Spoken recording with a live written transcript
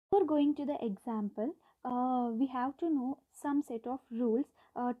Before going to the example, we have to know some set of rules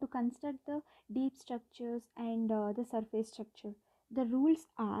to construct the deep structures and the surface structure. The rules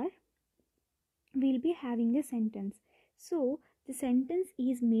are, we'll be having a sentence. So the sentence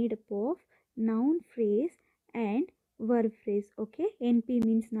is made up of noun phrase and verb phrase. Okay, NP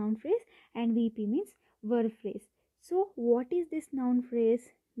means noun phrase and VP means verb phrase. So what is this noun phrase?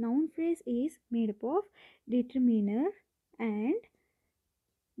 Noun phrase is made up of determiner and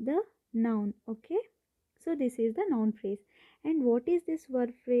the noun. Okay, so this is the noun phrase. And what is this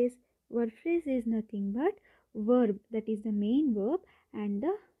verb phrase? Verb phrase is nothing but verb, that is the main verb, and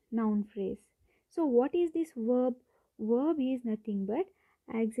the noun phrase. So what is this verb? Verb is nothing but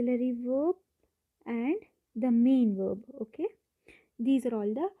auxiliary verb and the main verb. Okay, these are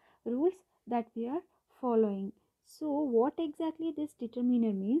all the rules that we are following. So what exactly this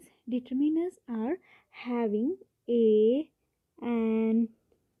determiner means? Determiners are having a and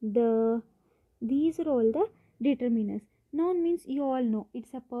the, these are all the determiners. Noun means you all know,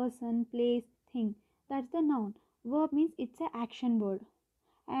 it's a person, place, thing. That's the noun. Verb means it's an action word.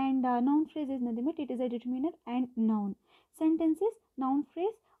 And noun phrase is nothing but it is a determiner and noun. Sentence is noun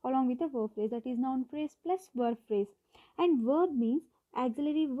phrase along with a verb phrase, that is noun phrase plus verb phrase. And verb means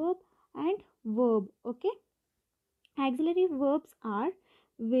auxiliary verb and verb. Okay, auxiliary verbs are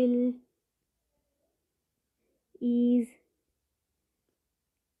will, is,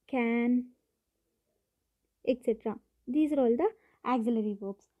 can, etc. These are all the auxiliary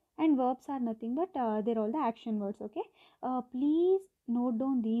verbs, and verbs are nothing but they're all the action words. Okay, please note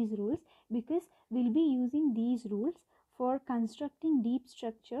down these rules because we'll be using these rules for constructing deep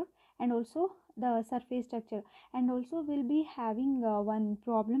structure and also the surface structure, and also we'll be having one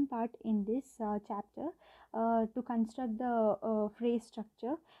problem part in this chapter to construct the phrase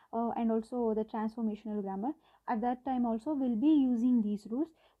structure and also the transformational grammar. At that time also we'll be using these rules,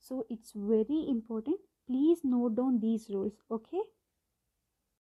 so it's very important. Please note down these rules. Okay.